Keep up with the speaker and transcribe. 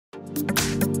Hi,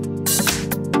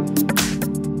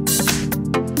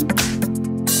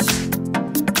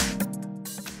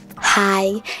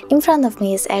 in front of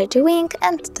me is HardReset,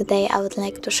 and today I would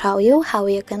like to show you how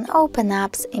you can open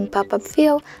apps in pop-up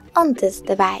view on this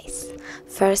device.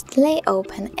 Firstly,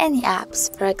 open any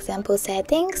apps, for example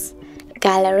Settings,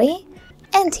 Gallery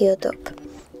and YouTube.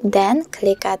 Then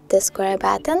click at the square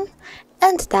button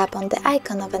and tap on the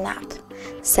icon of an app.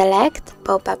 Select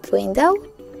pop-up window.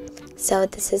 So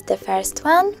this is the first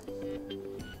one.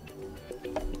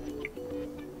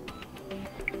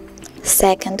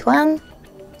 Second one.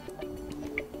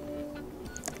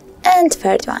 And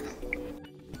third one.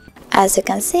 As you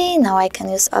can see, now I can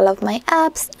use all of my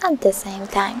apps at the same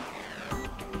time.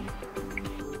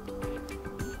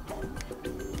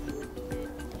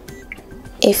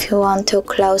 If you want to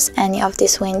close any of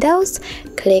these windows,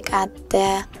 click at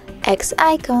the X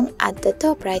icon at the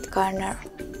top right corner.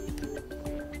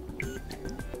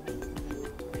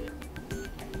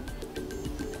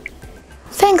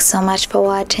 Thanks so much for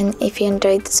watching. If you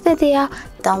enjoyed this video,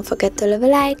 don't forget to leave a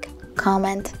like,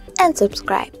 comment and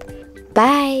subscribe.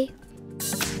 Bye!